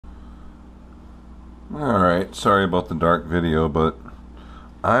Alright, sorry about the dark video, but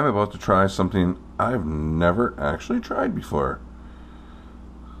I'm about to try something I've never actually tried before.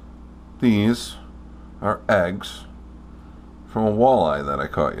 These are eggs from a walleye that I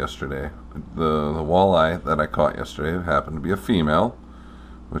caught yesterday. The walleye that I caught yesterday happened to be a female,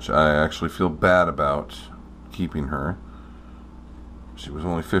 which I actually feel bad about keeping her. She was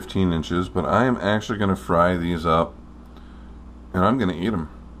only 15 inches, but I am actually going to fry these up and I'm going to eat them.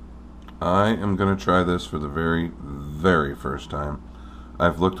 I am going to try this for the very, very first time.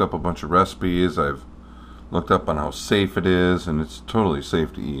 I've looked up a bunch of recipes, I've looked up on how safe it is, and it's totally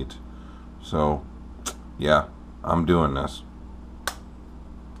safe to eat. So, yeah, I'm doing this.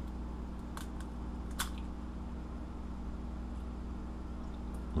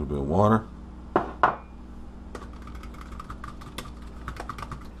 A little bit of water.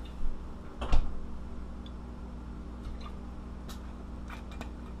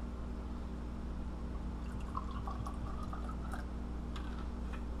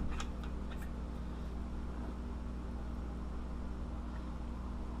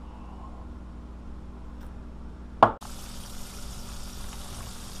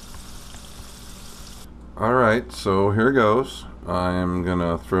 Alright, so here goes. I am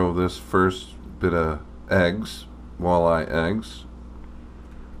gonna throw this first bit of eggs, walleye eggs,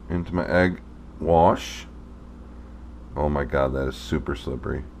 into my egg wash. Oh my god, that is super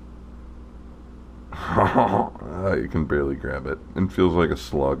slippery. You can barely grab it. It feels like a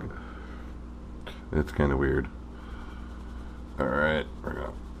slug. It's kind of weird. Alright, we're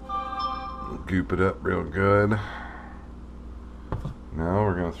gonna goop it up real good. Now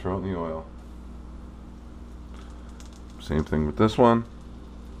we're gonna throw it in the oil. Same thing with this one.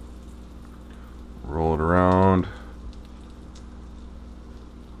 Roll it around.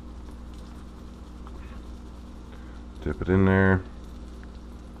 Dip it in there.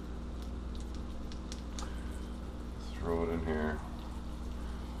 Throw it in here.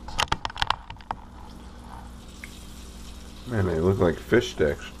 Man, they look like fish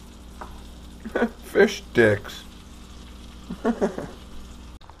sticks. Fish sticks.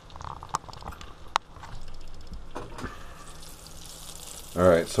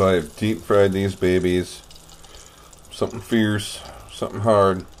 Alright, so I've deep fried these babies. Something fierce, something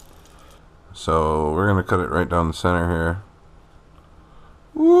hard. So we're gonna cut it right down the center here.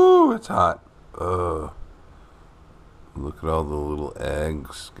 Woo, it's hot. Ugh. Look at all the little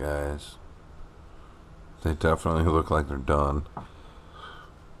eggs, guys. They definitely look like they're done.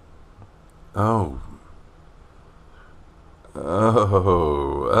 Oh.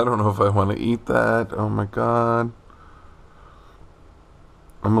 Oh, I don't know if I want to eat that. Oh my god.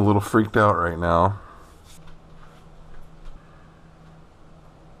 I'm a little freaked out right now.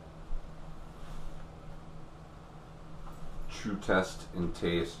 True test and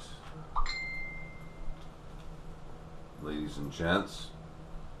taste. Ladies and gents.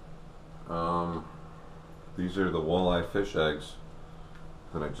 These are the walleye fish eggs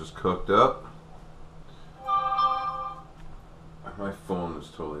that I just cooked up. My phone is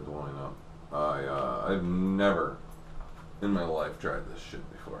totally blowing up. I've never in my life tried this shit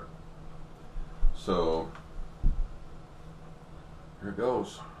before. So here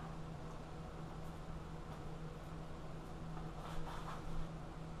goes.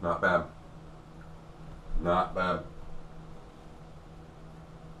 Not bad. Not bad.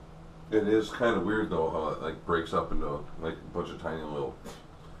 It is kind of weird though how it like breaks up into like a bunch of tiny little,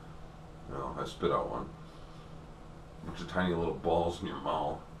 you know, I spit out one. A bunch of tiny little balls in your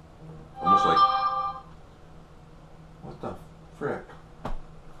mouth. Almost like, what the frick?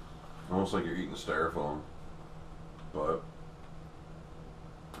 Almost like you're eating styrofoam. But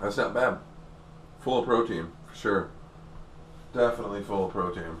that's not bad. Full of protein, for sure. Definitely full of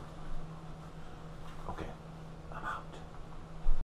protein.